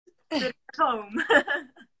Sitting at home.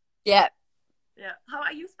 Yeah. Yeah. How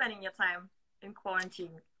are you spending your time in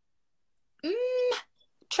quarantine?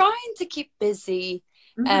 Trying to keep busy.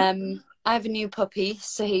 I have a new puppy,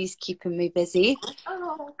 so he's keeping me busy.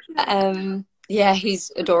 Oh, cute. Yeah,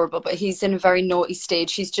 he's adorable, but he's in a very naughty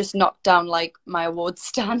stage. He's just knocked down like my awards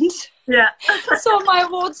stand. Yeah. So my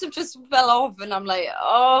awards have just fell off, and I'm like,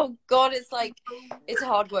 oh God, it's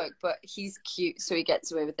hard work, but he's cute, so he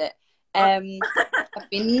gets away with it. I've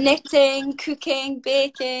been knitting, cooking,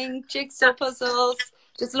 baking, jigsaw puzzles,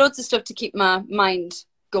 just loads of stuff to keep my mind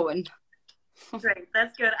going. Great,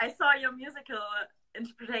 that's good. I saw your musical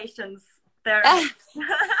interpretations there. Yeah,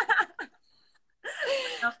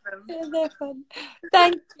 they're fun.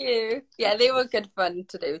 Thank you. Yeah, they were good fun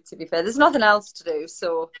to do, to be fair. There's nothing else to do,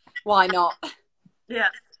 so why not? Yeah,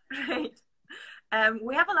 great.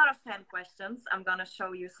 We have a lot of fan questions. I'm going to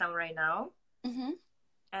show you some right now.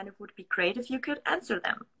 And it would be great if you could answer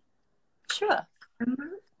them. Sure.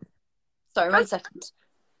 Sorry, 1 second.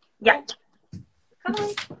 Yeah. Come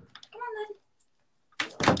on. Come on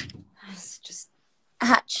then. It's just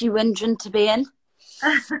hatchy whinging to be in.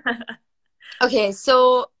 Okay,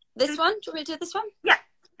 so this one, do you want me to do this one? Yeah,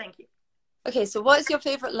 thank you. Okay, so what is your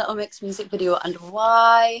favourite Little Mix music video and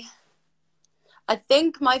why? I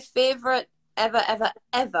think my favourite ever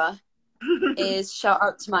is Shout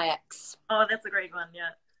Out to My Ex. Oh, that's a great one,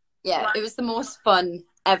 yeah. Yeah, it was the most fun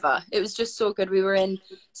ever. It was just so good. We were in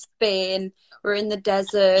Spain, we were in the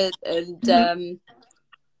desert, and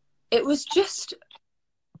it was just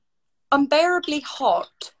unbearably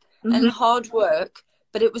hot and hard work,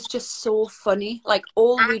 but it was just so funny. Like,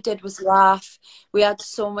 all we did was laugh. We had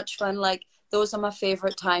so much fun. Like, those are my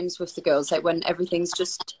favourite times with the girls, like when everything's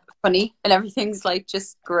just funny and everything's like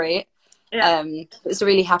just great. Yeah. It was a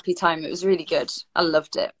really happy time. It was really good. I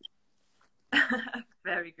loved it.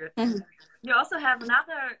 Very good. You also have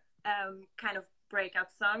another kind of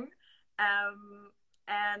breakup song,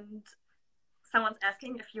 and someone's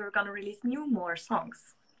asking if you're gonna release more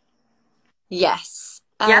songs. Yes.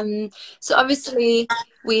 So obviously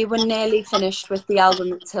we were nearly finished with the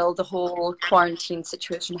album until the whole quarantine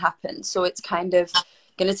situation happened. So it's kind of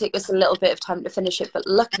going to take us a little bit of time to finish it. But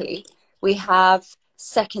luckily we have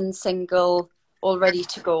second single all ready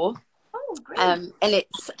to go. Oh, great. And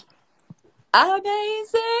it's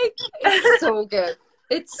amazing. It's so good.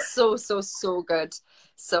 It's so good.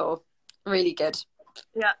 So really good.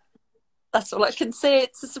 Yeah. That's all I can say.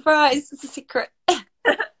 It's a surprise. It's a secret.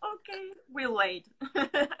 Okay, we'll wait.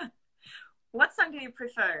 What song do you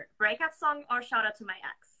prefer? Breakup song or Shout Out to My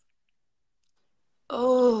Ex?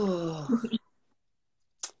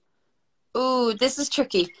 Oh, this is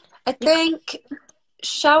tricky. I think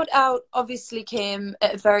Shout Out obviously came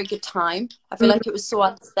at a very good time. I feel like it was so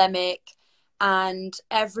anthemic and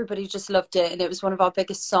everybody just loved it, and it was one of our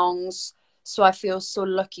biggest songs. So I feel so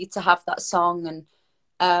lucky to have that song, and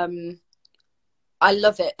I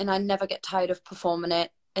love it, and I never get tired of performing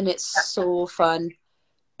it, and it's so fun.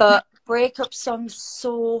 But breakup songs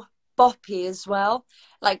so boppy as well.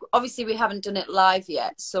 Like, obviously we haven't done it live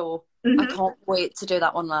yet, so I can't wait to do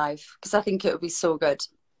that one live because I think it would be so good.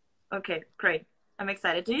 Okay, great. I'm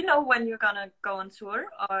excited. Do you know when you're gonna go on tour,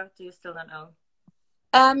 or do you still don't know?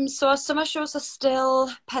 So our summer shows are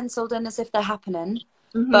still penciled in as if they're happening,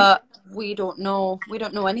 but we don't know. We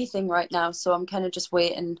don't know anything right now, so I'm kind of just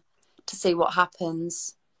waiting to see what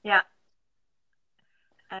happens. Yeah.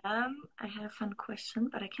 I have a fun question,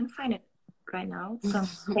 but I can't find it right now. So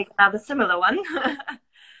take another similar one.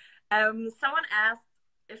 Someone asked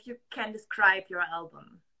if you can describe your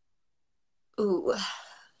album. Ooh.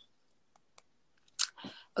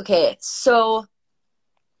 Okay, so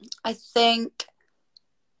I think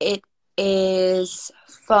it is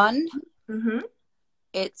fun.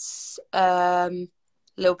 It's a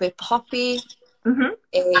little bit poppy.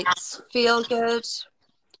 It's feel good.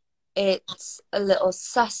 It's a little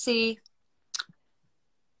sassy.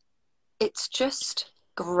 It's just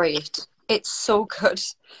great. It's so good.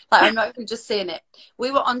 Like, I'm not even just saying it.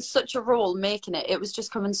 We were on such a roll making it. It was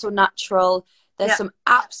just coming so natural. There's some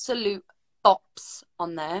absolute bops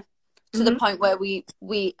on there to the point where we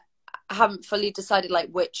haven't fully decided like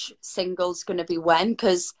which single's going to be when,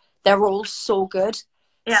 because they're all so good.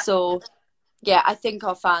 So yeah, I think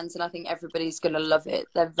our fans and I think everybody's going to love it.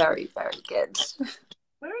 They're very, very good.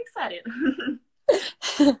 We're excited.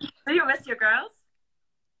 Do you miss your girls?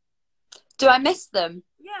 Do I miss them?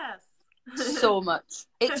 Yes. So much.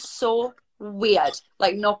 It's so weird,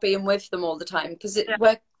 like, not being with them all the time, because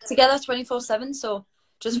we're together 24/7, so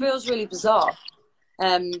just feels really bizarre.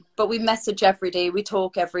 But we message every day, we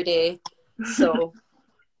talk every day, so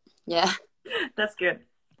yeah. That's good.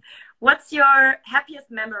 What's your happiest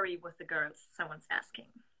memory with the girls? Someone's asking.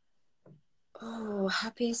 Oh,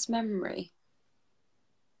 happiest memory.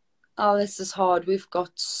 Oh, this is hard. We've got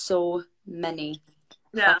so many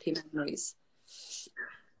happy memories.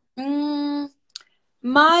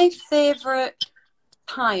 My favourite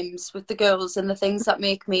times with the girls and the things that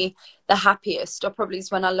make me the happiest are probably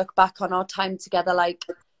when I look back on our time together, like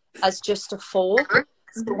as just a four.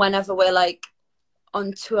 So whenever we're like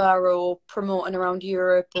on tour or promoting around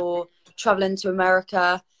Europe or traveling to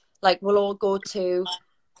America, like we'll all go to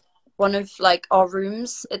one of like our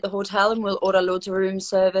rooms at the hotel and we'll order loads of room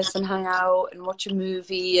service and hang out and watch a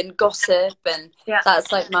movie and gossip, and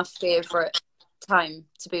that's like my favorite time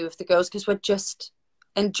to be with the girls because we're just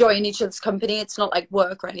enjoying each other's company. It's not like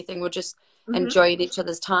work or anything, we're just enjoying each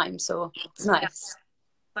other's time, so it's nice.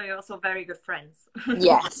 So you're also very good friends.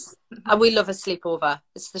 Yes, and we love a sleepover.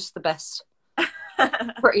 It's just the best.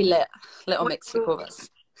 Pretty lit little mixed sleepovers.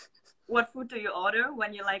 What food do you order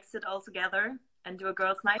when you like sit all together and do a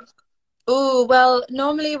girls' night? Oh, well,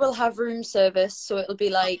 normally we'll have room service, so it'll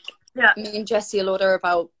be like me and Jessie will order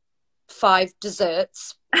about 5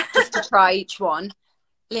 desserts just to try each one.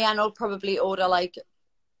 Leanne will probably order like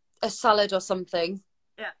a salad or something.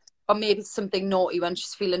 Yeah. Or maybe something naughty when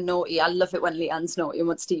she's feeling naughty. I love it when Leanne's naughty and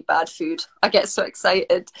wants to eat bad food. I get so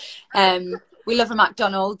excited. We love a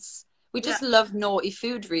McDonald's. We just love naughty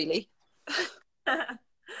food, really.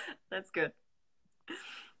 That's good.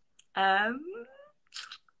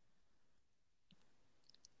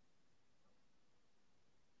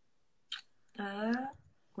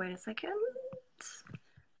 Wait a second.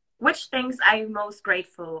 Which things are you most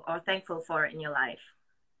grateful or thankful for in your life?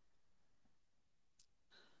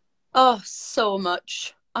 Oh, so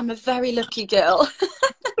much. I'm a very lucky girl.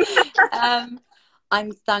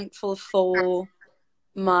 I'm thankful for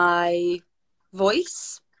my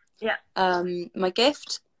voice. Yeah. My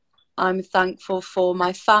gift. I'm thankful for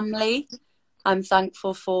my family. I'm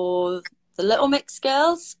thankful for the Little Mix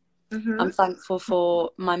girls. I'm thankful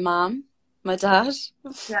for my mum, my dad,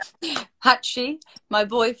 Hatchie, my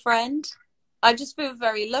boyfriend. I just feel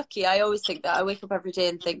very lucky. I always think that. I wake up every day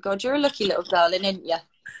and think, God, you're a lucky little darling, ain't you?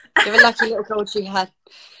 You're a lucky little girl you had.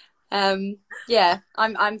 Yeah,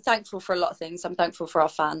 I'm thankful for a lot of things. I'm thankful for our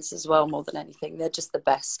fans as well, more than anything. They're just the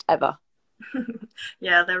best ever.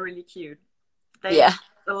 Yeah, they're really cute.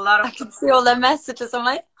 A lot of. I can see all their messages. I'm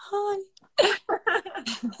like, hi.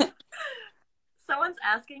 Someone's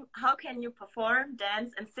asking, how can you perform,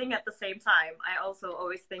 dance, and sing at the same time? I also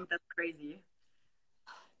always think that's crazy.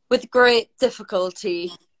 With great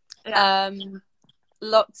difficulty. Yeah.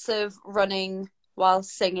 Lots of running while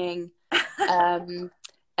singing. And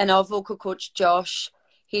our vocal coach, Josh,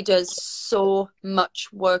 he does so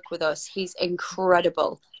much work with us. He's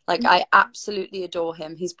incredible. Like, I absolutely adore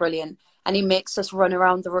him. He's brilliant. And he makes us run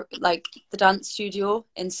around the dance studio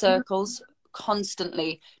in circles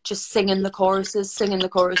constantly, just singing the choruses.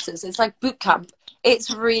 It's like boot camp.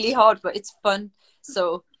 It's really hard, but it's fun.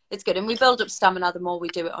 So it's good. And we build up stamina the more we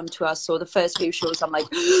do it on tour. So the first few shows, I'm like,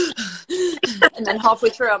 and then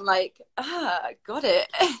halfway through, I'm like, I got it.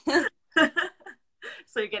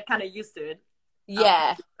 So you get kind of used to it.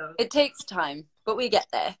 Yeah, it takes time, but we get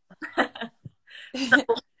there. So,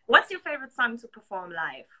 what's your favorite song to perform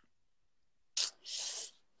live?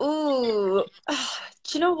 Ooh, do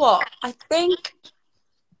you know what? I think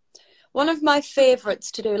one of my favorites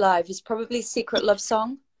to do live is probably Secret Love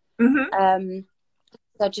Song. I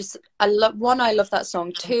love that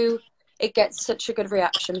song. 2, it gets such a good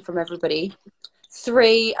reaction from everybody.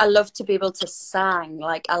 3, I love to be able to sing.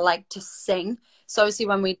 Like, I like to sing. So obviously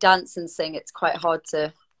when we dance and sing, it's quite hard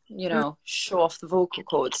to, show off the vocal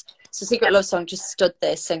cords. So Secret Love Song, just stood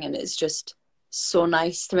there singing, is just so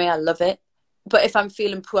nice to me. I love it. But if I'm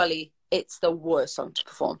feeling poorly, it's the worst song to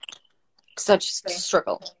perform because I just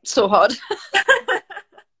struggle so hard.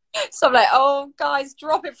 So I'm like, oh, guys,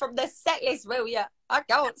 drop it from the set list, will ya? I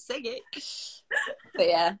can't sing it. But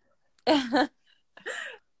yeah.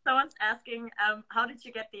 Someone's asking, how did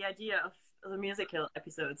you get the idea of the musical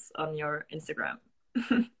episodes on your Instagram?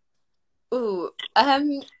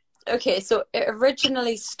 Okay, so it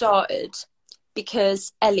originally started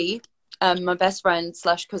because Ellie, my best friend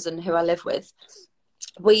 / cousin who I live with,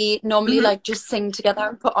 we normally like just sing together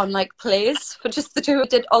and put on like plays for just the two. We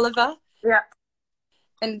did Oliver. Yeah.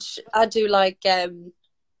 And I do like,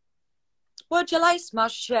 would you like my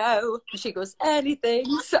show? And she goes, anything.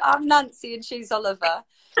 So I'm Nancy and she's Oliver.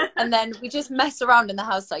 And then we just mess around in the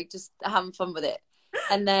house, like just having fun with it.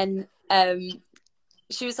 And then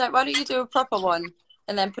she was like, why don't you do a proper one?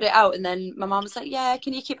 And then put it out. And then my mom was like, yeah,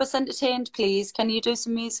 can you keep us entertained, please? Can you do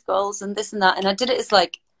some musicals and this and that? And I did it as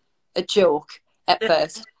like a joke at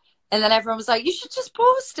first. And then everyone was like, you should just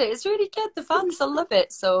post it. It's really good. The fans will love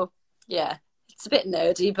it. So, yeah, it's a bit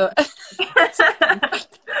nerdy, but... but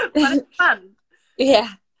it's fun. Yeah.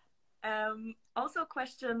 Also a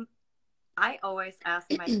question I always ask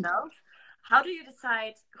myself. How do you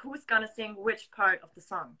decide who's going to sing which part of the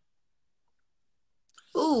song?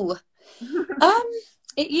 Ooh.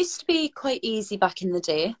 It used to be quite easy back in the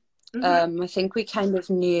day. I think we kind of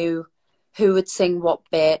knew who would sing what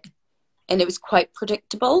bit, and it was quite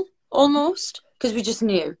predictable almost because we just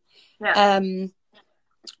knew. Yeah.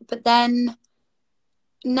 But then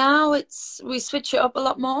now we switch it up a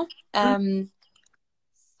lot more.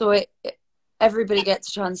 So everybody gets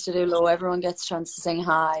a chance to do low. Everyone gets a chance to sing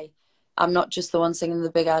high. I'm not just the one singing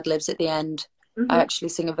the big ad libs at the end. I actually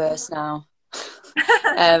sing a verse now.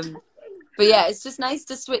 But yeah, it's just nice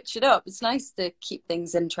to switch it up. It's nice to keep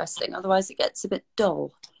things interesting. Otherwise, it gets a bit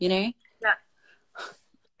dull, you know? Yeah.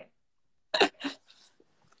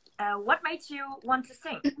 What made you want to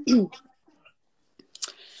sing?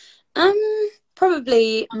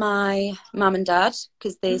 Probably my mum and dad,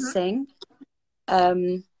 because they sing.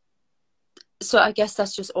 So I guess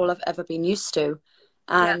that's just all I've ever been used to.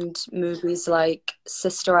 And movies like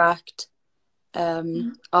Sister Act,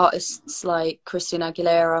 artists like Christina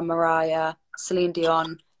Aguilera, Mariah, Celine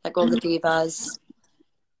Dion, like all the divas.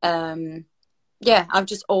 Yeah, I've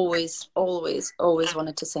just always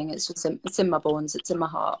wanted to sing. It's just it's in my bones. It's in my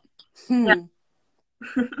heart. Yeah.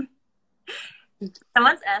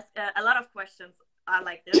 Someone's asked a lot of questions are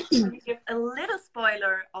like this. Can you give a little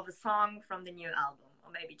spoiler of a song from the new album,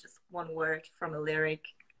 or maybe just one word from a lyric?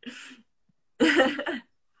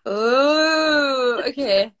 Oh,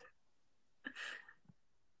 okay.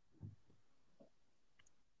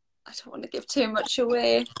 I don't want to give too much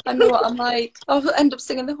away. I know what I'm like. I'll end up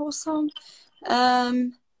singing the whole song.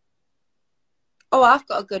 Oh, I've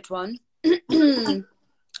got a good one.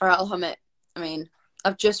 All right, I'll hum it. I mean,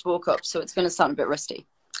 I've just woke up, so it's going to sound a bit rusty.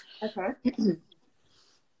 Okay.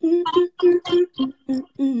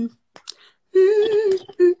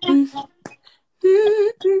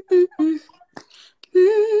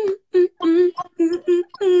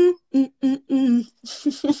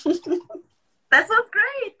 That sounds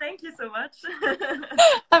great. Thank you so much.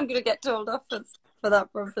 I'm going to get told off for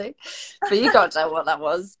that probably. But you can't tell what that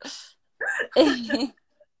was.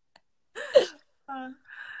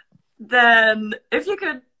 Then, if you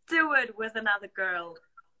could do it with another girl,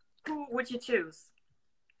 who would you choose?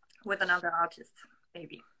 With another artist,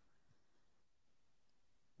 maybe.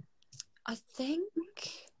 I think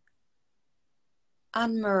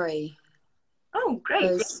Anne-Marie. Oh,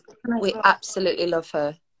 great. We absolutely love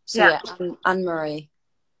her. So yeah, Anne-Marie.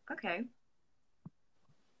 Okay.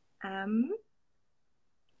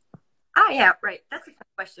 Yeah, right. That's a fun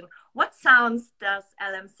question. What sounds does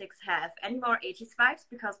LM6 have? Any more 80s vibes?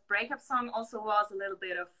 Because Breakup Song also was a little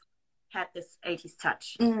bit of, had this 80s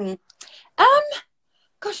touch.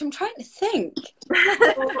 Gosh, I'm trying to think.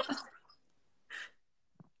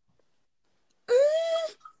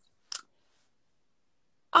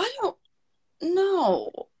 I don't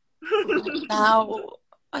know. Now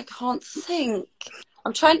I can't think.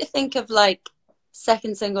 I'm trying to think of like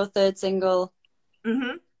second single, third single.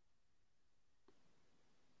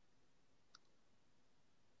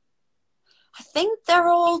 I think they're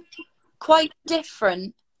all quite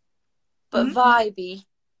different, but vibey.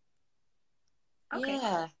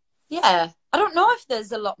 Okay. Yeah. I don't know if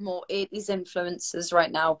there's a lot more 80s influences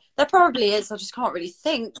right now. There probably is. I just can't really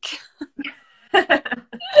think.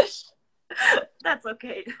 That's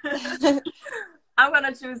okay. I'm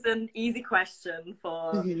gonna choose an easy question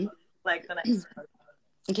for like the next one.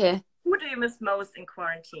 Okay. Who do you miss most in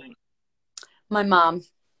quarantine? My mom.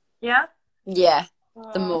 Yeah? Yeah,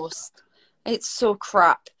 the most. It's so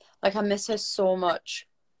crap. Like, I miss her so much.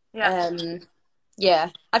 Yeah. Yeah.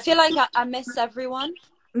 I feel like I miss everyone,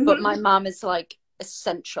 but my mom is like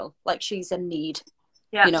essential. Like, she's a need.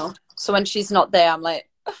 Yeah. You know? So when she's not there, I'm like,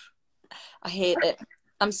 I hate it.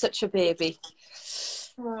 I'm such a baby.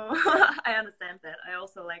 Oh, I understand that. I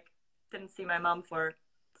also like didn't see my mom for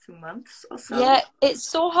 2 months or so. Yeah, it's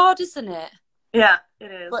so hard, isn't it? Yeah,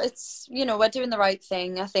 it is. But it's, you know, we're doing the right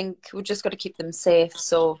thing. I think we just got to keep them safe.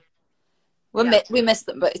 So we miss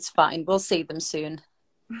them, but it's fine. We'll see them soon.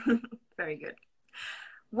 Very good.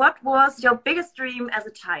 What was your biggest dream as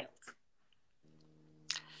a child?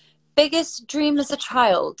 Biggest dream as a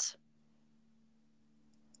child?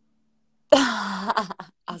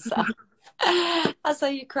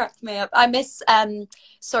 Asa, you cracked me up. I miss,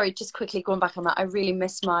 sorry, just quickly going back on that. I really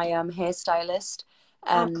miss my hairstylist,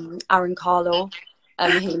 Aaron Carlo.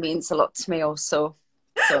 He means a lot to me also.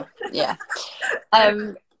 So, yeah.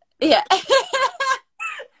 Yeah.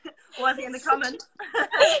 Was he in the comments?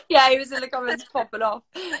 Yeah, he was in the comments popping off,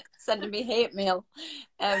 sending me hate mail.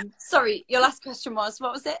 Sorry, your last question was,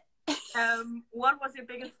 what was it? What was your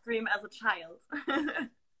biggest dream as a child?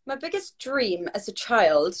 My biggest dream as a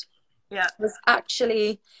child was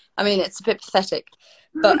actually, I mean, it's a bit pathetic,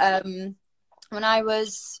 but when I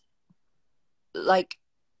was like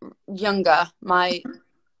younger, my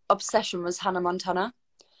obsession was Hannah Montana.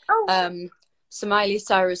 So Miley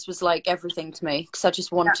Cyrus was like everything to me because I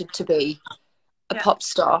just wanted to be a pop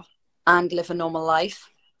star and live a normal life.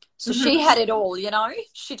 So she had it all, you know?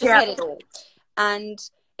 She just had it all. And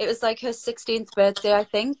it was like her 16th birthday, I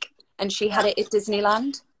think, and she had it at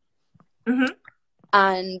Disneyland.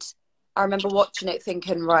 And I remember watching it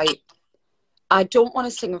thinking, right, I don't want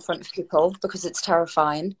to sing in front of people because it's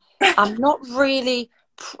terrifying. I'm probably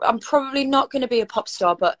not going to be a pop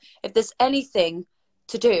star, but if there's anything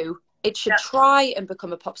to do, it should try and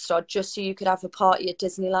become a pop star just so you could have a party at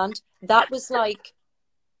Disneyland. That was like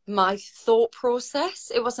my thought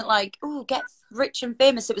process. It wasn't like, oh, get rich and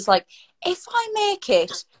famous. It was like, if I make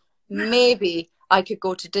it, maybe I could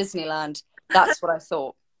go to Disneyland. That's what I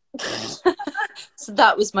thought. So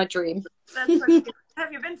that was my dream. That's pretty good.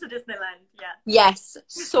 Have you been to Disneyland? Yeah. Yes,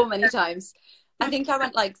 so many times. I think I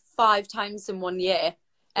went like 5 times in 1 year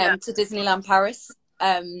to Disneyland Paris.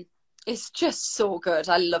 It's just so good.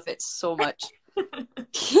 I love it so much.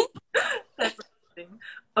 That's amazing.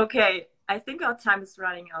 Okay, I think our time is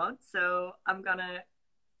running out, so I'm gonna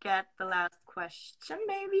get the last question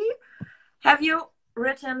maybe. Have you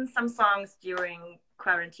written some songs during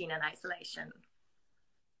quarantine and isolation?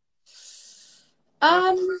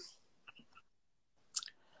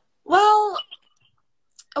 Well,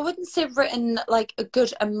 I wouldn't say written like a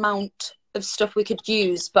good amount of stuff we could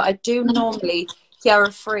use, but I do normally hear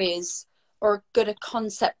a phrase or a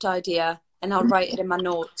concept idea and I'll write it in my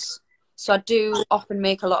notes. So I do often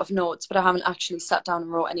make a lot of notes, but I haven't actually sat down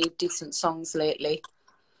and wrote any decent songs lately.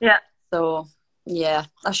 Yeah. So yeah,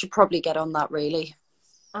 I should probably get on that really.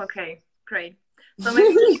 Okay, great. So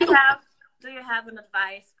maybe do you have an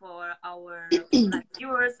advice for our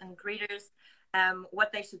viewers and readers,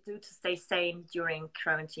 what they should do to stay sane during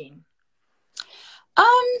quarantine?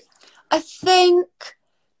 I think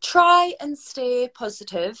try and stay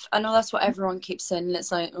positive. I know that's what everyone keeps saying, and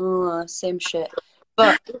it's like, oh, same shit.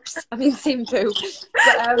 But same poo.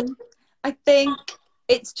 But I think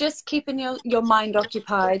it's just keeping your mind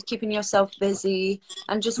occupied, keeping yourself busy,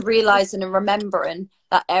 and just realizing and remembering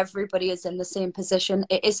that everybody is in the same position.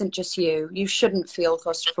 It isn't just you. You shouldn't feel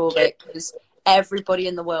claustrophobic because everybody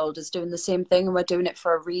in the world is doing the same thing, and we're doing it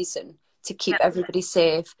for a reason, to keep everybody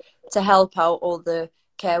safe, to help out all the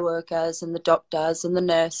care workers and the doctors and the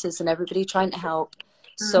nurses and everybody trying to help.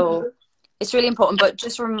 So it's really important, but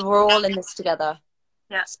just remember we're all in this together.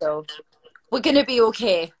 Yeah. So we're going to be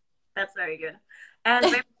okay. That's very good. And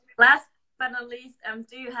maybe last but not least,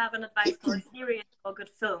 do you have an advice for a series or good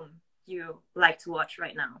film you like to watch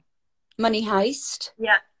right now? Money Heist.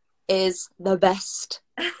 Yeah. Is the best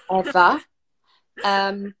ever.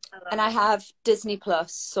 And I have Disney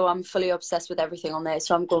Plus, so I'm fully obsessed with everything on there.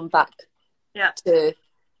 So I'm going back to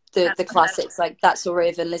the classics like That's So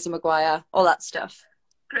Raven, Lizzie McGuire, all that stuff.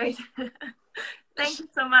 Great. Thank you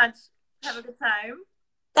so much. Have a good time.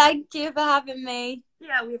 Thank you for having me.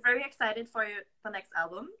 Yeah, we're very excited for the next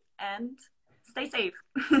album, and stay safe.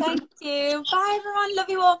 Thank you. Bye, everyone. Love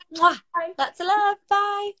you all. Mwah. Bye. Lots of love.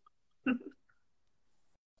 Bye.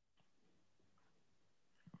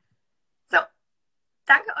 So,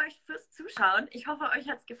 danke euch fürs Zuschauen. Ich hoffe, euch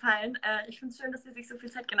hat es gefallen. Ich finde es schön, dass sie sich so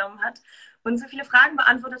viel Zeit genommen hat und so viele Fragen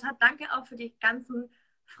beantwortet hat. Danke auch für die ganzen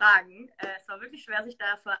Fragen. Es war wirklich schwer, sich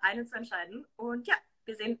da für eine zu entscheiden. Und ja,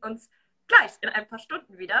 wir sehen uns gleich in ein paar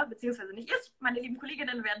Stunden wieder, beziehungsweise nicht erst. Meine lieben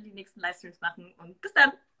Kolleginnen werden die nächsten Livestreams machen. Und bis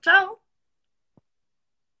dann. Ciao.